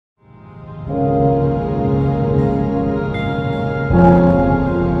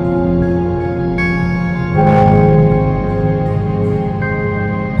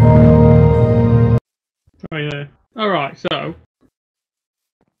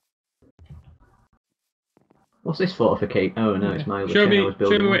What's this fortificate? Oh no, it's my other Show chain I me, was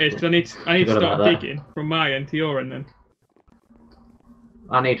building. show me what it is, because I need to Forgot about start that. digging from my end to your end then.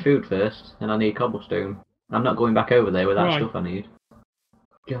 I need food first, and I need cobblestone. I'm not going back over there with that Why? stuff I need.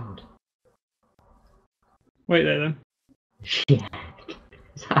 God. Wait there then. Shit.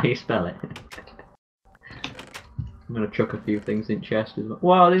 Is that how you spell it? I'm gonna chuck a few things in chest as well.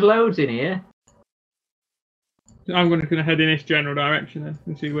 Wow, there's loads in here. I'm gonna head in this general direction then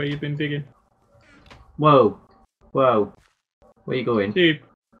and see where you've been digging. Whoa. Whoa. Where you going? Dude.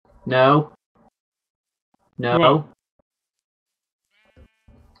 No. No. What?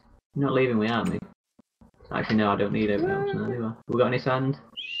 You're not leaving me, are me? Actually, no, I don't need everything else now, do I? We got any sand?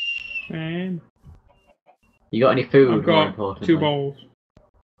 You got any food, I've got more importantly? 2 bowls.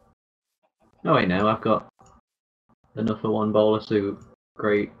 Oh wait, no, I've got enough for 1 bowl of soup.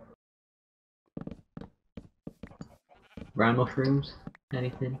 Great. Brown mushrooms?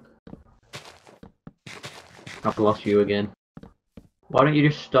 Anything? I've lost you again. Why don't you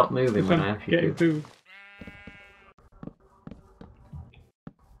just stop moving when I ask you to? Food.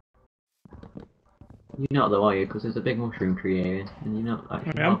 You're not though, are you? Because there's a big mushroom tree here, and you're not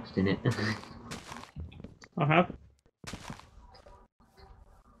actually lost in it. I have.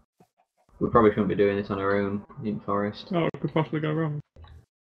 We probably shouldn't be doing this on our own in forest. Oh, it could possibly go wrong.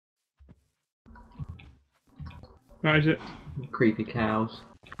 That is it. Creepy cows.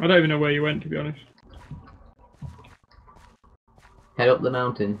 I don't even know where you went, to be honest. Head up the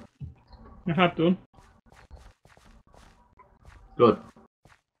mountain. I have done. Good.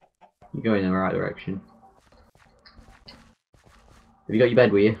 You're going in the right direction. Have you got your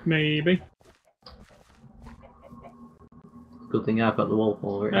bed with you? Maybe. Good thing I've got the wall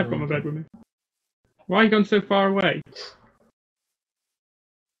for it. I've got my bed with me. Why are you gone so far away?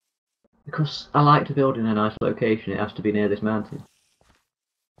 Because I like to build in a nice location, it has to be near this mountain.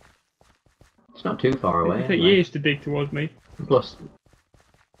 It's not too far away. It take years to dig towards me. Plus,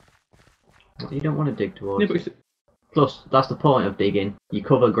 you don't want to dig towards Yeah, it. Plus, that's the point of digging. You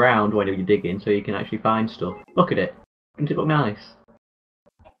cover ground when you're digging so you can actually find stuff. Look at it. Doesn't it look nice?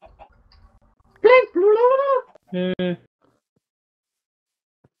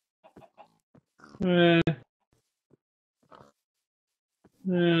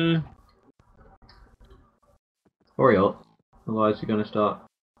 Hurry up, otherwise you're going to start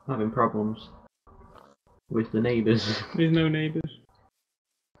having problems with the neighbours. There's no neighbours.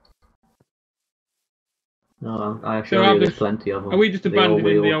 No, I assure you there's plenty of them. Are we just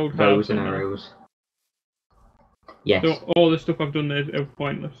abandoning the old house? Bows and arrows. Yes. So all the stuff I've done there is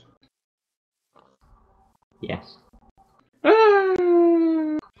pointless. Yes.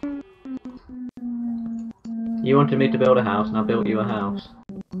 Ah! You wanted me to build a house and I built you a house.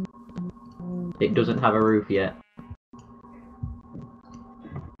 It doesn't have a roof yet.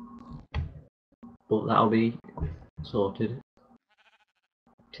 But that'll be sorted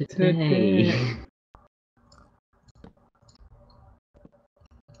today.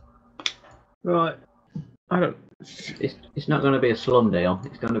 Right. I don't. It's not going to be a slum deal.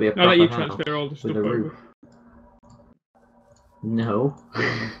 It's going to be a proper I'll let you house transfer all the stuff with a roof. No.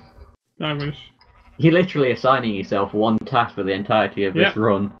 I'm gonna. You're literally assigning yourself one task for the entirety of this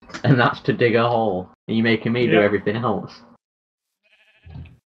run, and that's to dig a hole. And you're making me do everything else.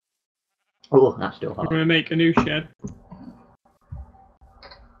 Oh, that's still hard. I'm gonna make a new shed.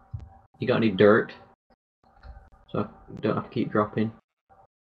 You got any dirt? So I don't have to keep dropping.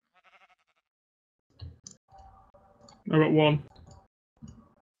 I got 1.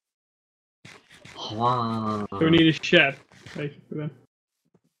 Wow. So we need a shed, basically then.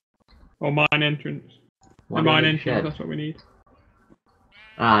 Or mine entrance. A mine entrance, that's what we need.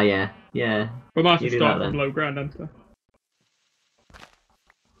 Ah, yeah. Yeah. We might have to start from low ground, haven't I?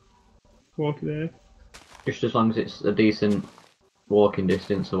 Walk there. Just as long as it's a decent walking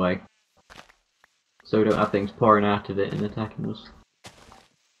distance away. So we don't have things pouring out of it and attacking us.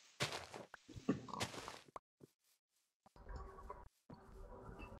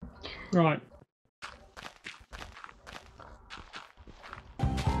 Right.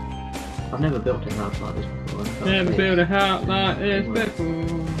 I've never built a house like this before. Never built a house like this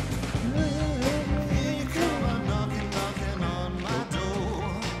before.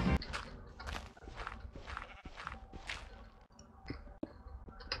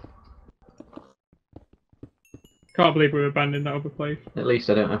 Can't believe we've abandoned that other place. At least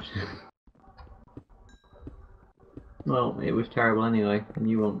I don't have to. Well, it was terrible anyway, and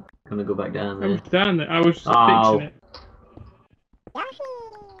you weren't gonna go back down there. I was down there. I was fixing it.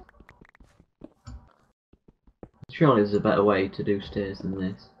 Surely there's a better way to do stairs than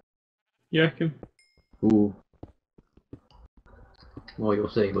this. You reckon? Ooh. Well, you'll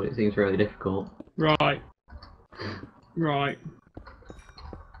see, but it seems really difficult. Right. Right.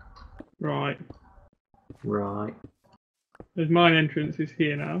 Right. Right. There's mine entrance is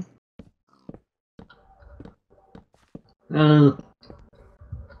here now. Oh.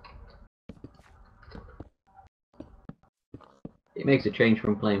 It makes a change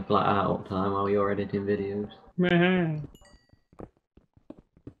from playing flat out all the time while you're editing videos. Meh.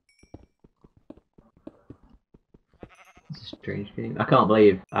 It's a strange game. I can't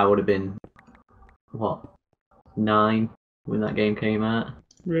believe I would have been, what, 9 when that game came out?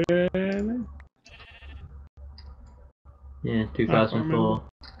 Really? Yeah, I can't 2004.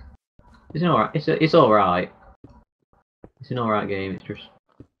 It's alright. It's alright. It's an alright game. It's just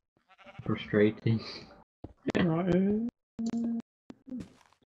frustrating. Right.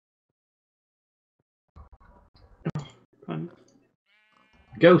 Oh,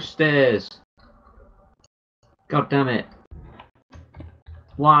 Ghost stairs. God damn it.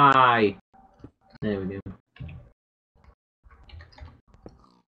 Why? There we go.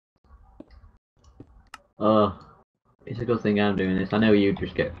 Oh, it's a good thing I'm doing this. I know you'd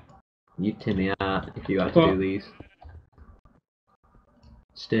tip me out if you had to do these.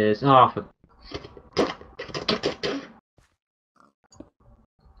 Stairs. Oh, for...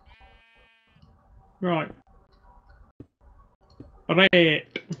 Right. Red.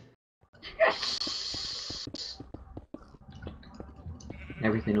 Yes!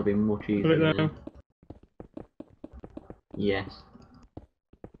 Everything will be much Put it easier there. now. Yes.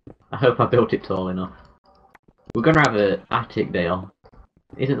 I hope I built it tall enough. We're gonna have an attic, Dale.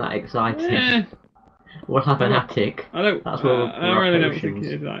 Isn't that exciting? Yeah. We'll have an attic. I don't. That's where I really don't think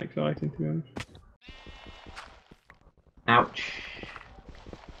it is that exciting, to be honest. Ouch.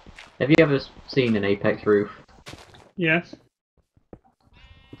 Have you ever seen an Apex roof? Yes.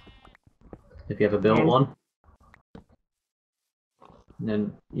 Have you ever built one?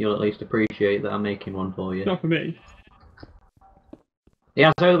 Then you'll at least appreciate that I'm making one for you. Not for me. It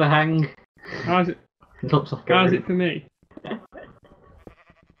has overhang. How's it? It looks like a How's roof. it for me?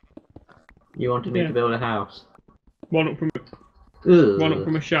 You wanted me to build a house? One up from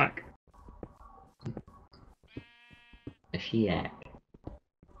a shack. A shack.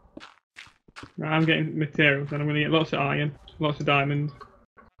 Right, I'm getting materials and I'm going to get lots of iron, lots of diamonds,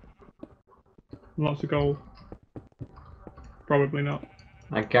 lots of gold. Probably not.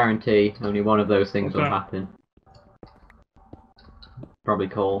 I guarantee only one of those things will happen. Probably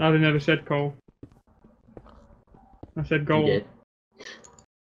coal. I never said coal. I said gold. You did.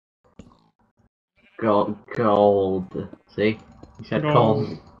 Gold. See? You said coal.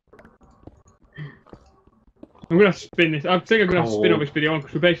 I'm going to spin this. I think I'm going to have to spin all this video on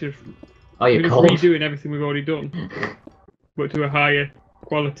because we're basically you're just redoing everything we've already done. But to a higher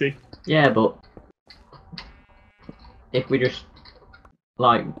quality. Yeah, but if we just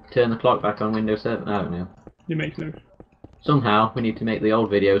like turn the clock back on Windows 7, I don't know. It makes no. Somehow we need to make the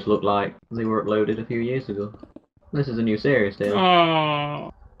old videos look like they were uploaded a few years ago. This is a new series, Dale.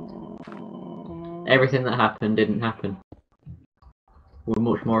 Oh. Everything that happened didn't happen. We're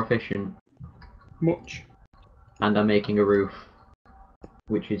much more efficient. Much. And I'm making a roof,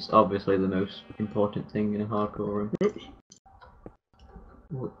 which is obviously the most important thing in a hardcore room. Oops.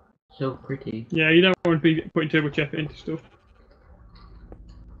 Oh, so pretty. Yeah, you don't want to be putting too much effort into stuff.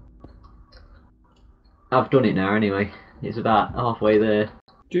 I've done it now anyway. It's about halfway there.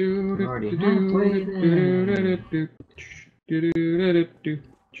 I'm already halfway there.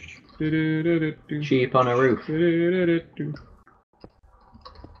 Sheep on a roof. Let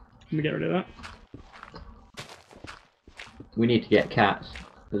me get rid of that. We need to get cats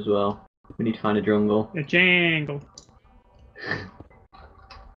as well. We need to find a jungle. A jangle.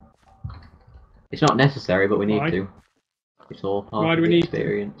 It's not necessary, but we need to. It's all part of the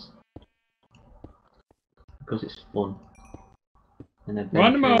experience. Because it's fun. And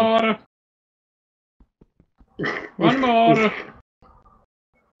adventure. One more! One more!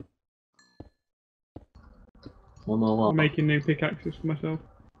 One more what? I'm making new pickaxes for myself.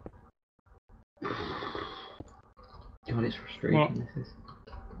 God, it's frustrating. What? This is.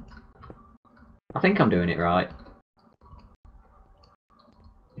 I think I'm doing it right.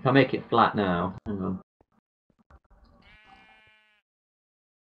 If I make it flat now, hang on.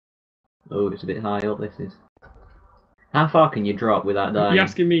 Oh, it's a bit high up. This is. How far can you drop without dying? You're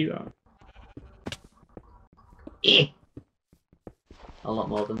asking me that? A lot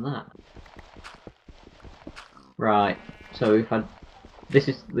more than that. Right. So if I, this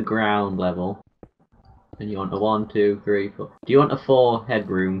is the ground level. And you want a 1, 2, 3, 4. Do you want a 4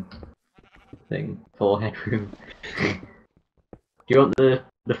 headroom thing? 4 headroom. Do you want the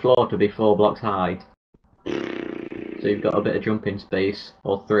floor to be 4 blocks high? So you've got a bit of jumping space,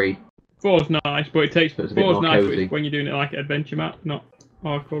 or 3. Four's nice, but it takes So it's a bit four's more nice cozy. when you're doing it like an adventure map, not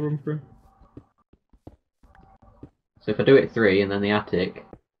hardcore run through. So if I do it 3 and then the attic,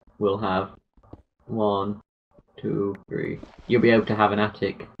 we'll have 1, 2, 3. You'll be able to have an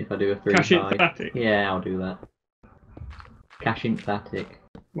attic if I do a 3 Cash 5. into attic. Yeah, I'll do that. Cash into attic.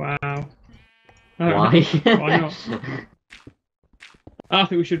 Wow. Why? Why not? I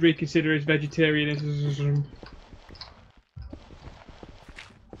think we should reconsider his vegetarianism.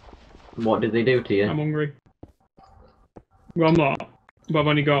 What did they do to you? I'm hungry. Well, I'm not. But I've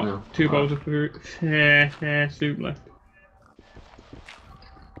only got 2 bowls of food. Soup left.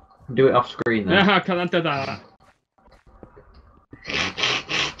 Do it off screen then. How can I do that?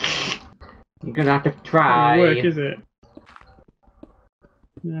 You're gonna have to try. It won't work, is it?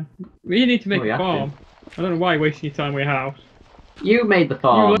 Yeah. You need to make a farm. I don't know why you're wasting your time with your house. You made the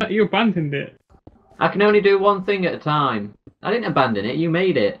farm. You abandoned it. I can only do one thing at a time. I didn't abandon it. You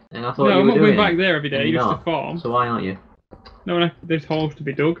made it, and I thought you were doing it. No, I'm not going back there every day. You're just a farm. So why aren't you? No, there's holes to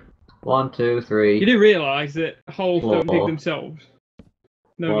be dug. 1, 2, 3. You do realise that holes don't dig themselves.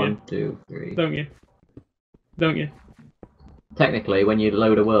 Don't 1, 2, 3. Don't you? Don't you? Technically, when you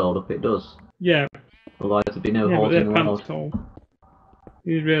load a world up, it does. Yeah. Otherwise, there'd be no Yeah, holes but in the they're world. Pantsole.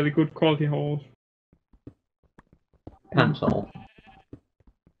 These really good quality holes. Pantsole.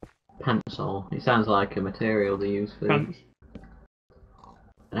 Pantsole. It sounds like a material they use for... Pants.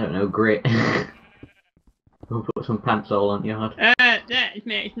 I don't know, grit. We'll put some pantsole on your head. That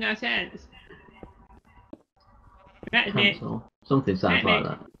makes no sense. Pantsole. Something sounds like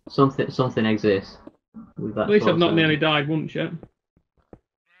that. Something exists. With that At least sort I've of not sound. nearly died once yet.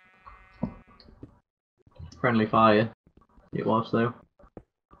 Friendly fire. It was though.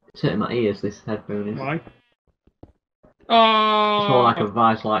 It's hitting my ears, this headphone is. Why? Oh! It's more like a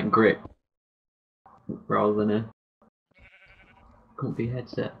vice-like grip. Rather than a comfy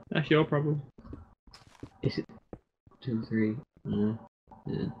headset. That's your problem. Is it 2, 3?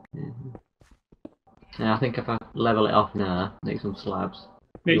 Yeah, I think if I level it off now, make some slabs.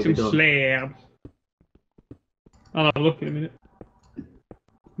 Make some slabs. I'll have a look in a minute.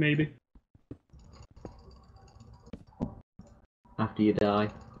 Maybe. After you die.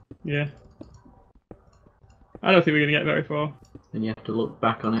 Yeah. I don't think we're going to get very far. And you have to look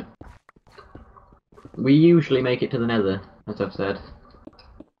back on it. We usually make it to the nether, as I've said.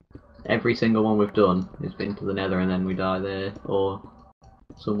 Every single one we've done has been to the nether and then we die there, or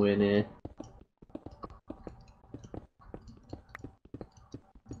somewhere near.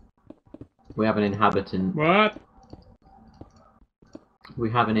 We have an inhabitant. What? We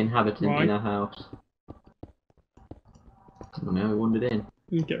have an inhabitant Why? in our house. I don't know, he wandered in.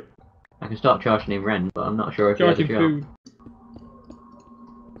 Okay. I can start charging him rent, but I'm not sure if he has a Charging job. food.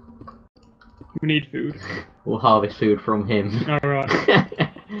 We need food. We'll harvest food from him. Alright.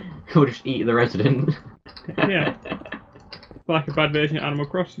 We'll just eat the resident. Yeah. Like a bad version of Animal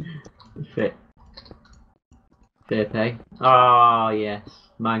Crossing. Fit. Fair pay. Ah, yes.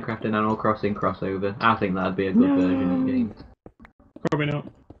 Minecraft and Animal Crossing crossover. I think that'd be a good version of the game. Probably not.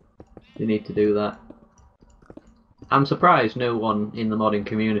 You need to do that. I'm surprised no one in the modding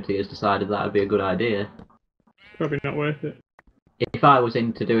community has decided that would be a good idea. Probably not worth it. If I was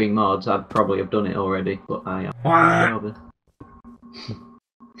into doing mods, I'd probably have done it already, but I am.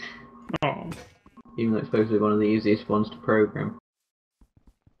 Oh. Even though it's supposed to be one of the easiest ones to program.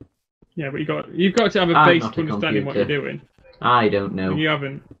 Yeah, but you've got to have a basic understanding what you're doing. I don't know. And you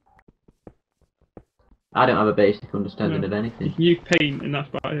haven't. I don't have a basic understanding of anything. You can use paint and that's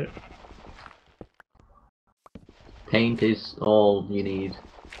about it. Paint is all you need.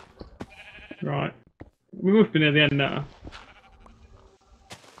 Right. We must be near the end now.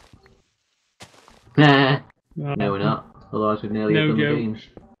 No, we're not. Otherwise we'd nearly have No done the game.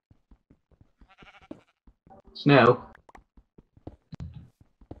 Snow?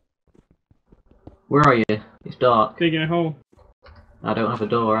 Where are you? It's dark. Digging a hole. I don't have a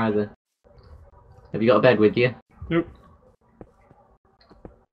door either. Have you got a bed with you? Nope.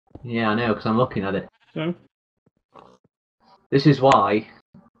 Yeah, I know, because I'm looking at it. So? This is why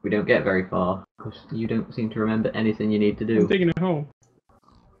we don't get very far, because you don't seem to remember anything you need to do. I'm digging a hole.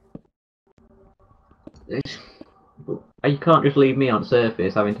 You can't just leave me on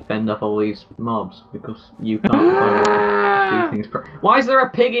surface having to fend off all these mobs, because you can't do things Why is there a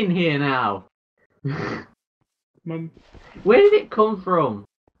pig in here now? Mum. Where did it come from?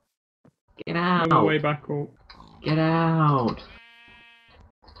 Get out! On the way back up. Get out!